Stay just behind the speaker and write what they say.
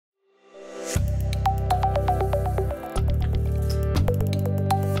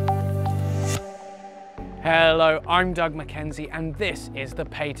Hello, I'm Doug Mackenzie and this is the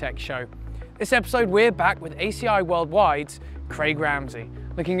Paytech Show. This episode we're back with ACI Worldwide's Craig Ramsey,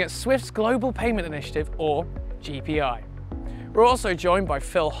 looking at Swift's Global Payment Initiative, or GPI. We're also joined by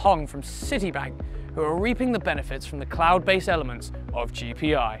Phil Hong from Citibank, who are reaping the benefits from the cloud-based elements of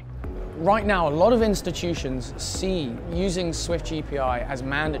GPI. Right now, a lot of institutions see using Swift GPI as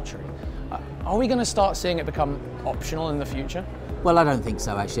mandatory. Are we going to start seeing it become optional in the future? Well, I don't think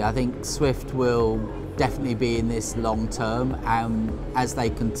so, actually. I think Swift will definitely be in this long term, and as they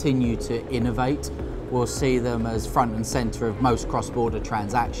continue to innovate, we'll see them as front and center of most cross-border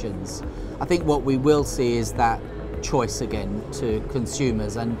transactions. I think what we will see is that choice again to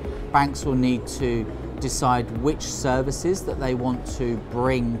consumers, and banks will need to decide which services that they want to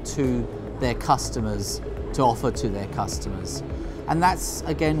bring to their customers, to offer to their customers. And that's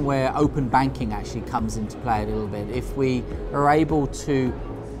again where open banking actually comes into play a little bit. If we are able to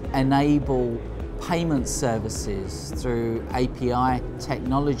enable payment services through API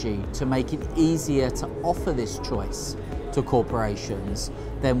technology to make it easier to offer this choice to corporations,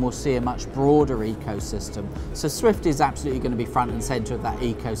 then we'll see a much broader ecosystem. So Swift is absolutely going to be front and center of that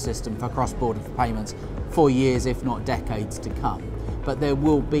ecosystem for cross-border payments for years, if not decades to come. But there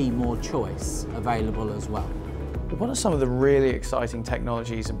will be more choice available as well. What are some of the really exciting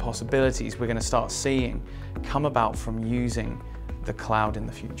technologies and possibilities we're going to start seeing come about from using the cloud in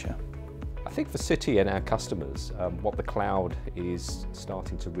the future? I think for Citi and our customers, what the cloud is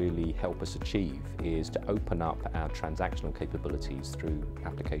starting to really help us achieve is to open up our transactional capabilities through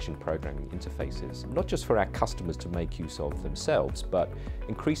application programming interfaces, not just for our customers to make use of themselves, but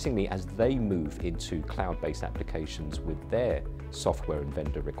increasingly as they move into cloud-based applications with their software and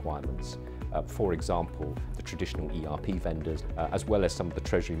vendor requirements. For example, the traditional ERP vendors, as well as some of the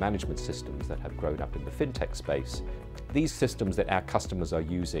treasury management systems that have grown up in the Fintech space. These systems that our customers are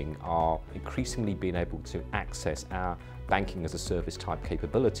using are increasingly being able to access our banking as a service type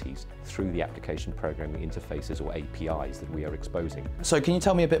capabilities through the application programming interfaces or APIs that we are exposing. So can you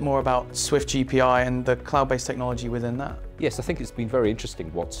tell me a bit more about Swift GPI and the cloud-based technology within that? Yes, I think it's been very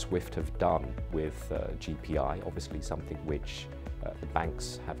interesting what Swift have done with GPI, obviously something which the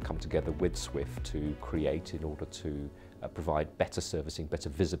banks have come together with Swift to create in order to provide better servicing, better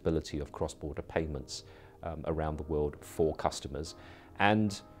visibility of cross-border payments around the world for customers.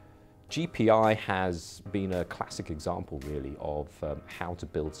 And GPI has been a classic example really of how to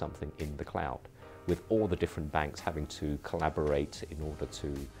build something in the cloud, with all the different banks having to collaborate in order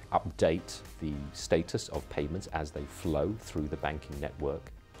to update the status of payments as they flow through the banking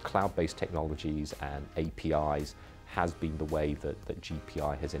network. Cloud-based technologies and APIs has been the way that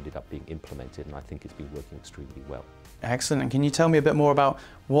GPI has ended up being implemented, and I think it's been working extremely well. Excellent. And can you tell me a bit more about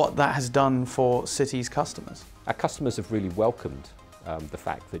what that has done for Citi's customers? Our customers have really welcomed the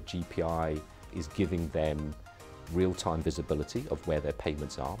fact that GPI is giving them real-time visibility of where their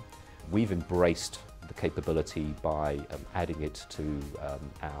payments are. We've embraced the capability by adding it to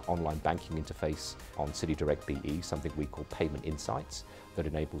our online banking interface on Citi Direct BE, something we call Payment Insights, that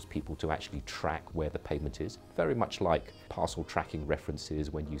enables people to actually track where the payment is, very much like parcel tracking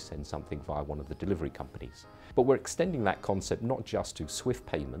references when you send something via one of the delivery companies. But we're extending that concept not just to Swift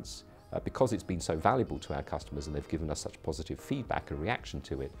payments, because it's been so valuable to our customers and they've given us such positive feedback and reaction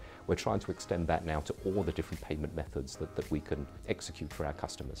to it. We're trying to extend that now to all the different payment methods that we can execute for our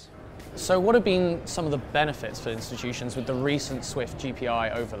customers. So what have been some of the benefits for institutions with the recent Swift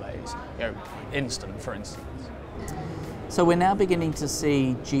GPI overlays? Instant, for instance. So we're now beginning to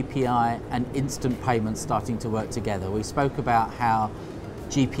see GPI and instant payments starting to work together. We spoke about how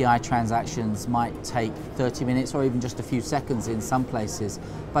GPI transactions might take 30 minutes or even just a few seconds in some places,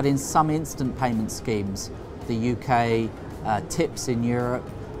 but in some instant payment schemes, the UK, TIPS in Europe,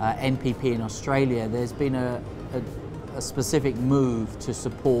 NPP in Australia, there's been a specific move to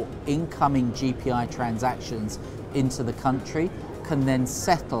support incoming GPI transactions into the country can then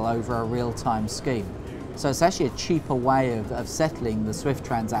settle over a real-time scheme. So it's actually a cheaper way of settling the Swift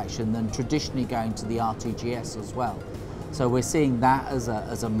transaction than traditionally going to the RTGS as well. So we're seeing that as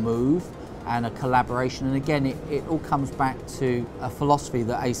a move and a collaboration. And again, it all comes back to a philosophy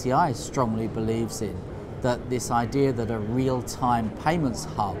that ACI strongly believes in, that this idea that a real-time payments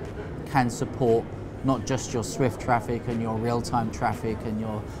hub can support not just your Swift traffic and your real-time traffic and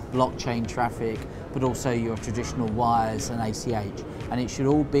your blockchain traffic, but also your traditional wires and ACH. And it should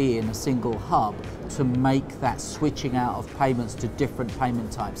all be in a single hub to make that switching out of payments to different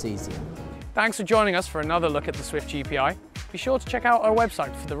payment types easier. Thanks for joining us for another look at the Swift GPI. Be sure to check out our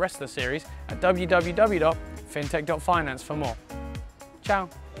website for the rest of the series at www.fintech.finance for more. Ciao.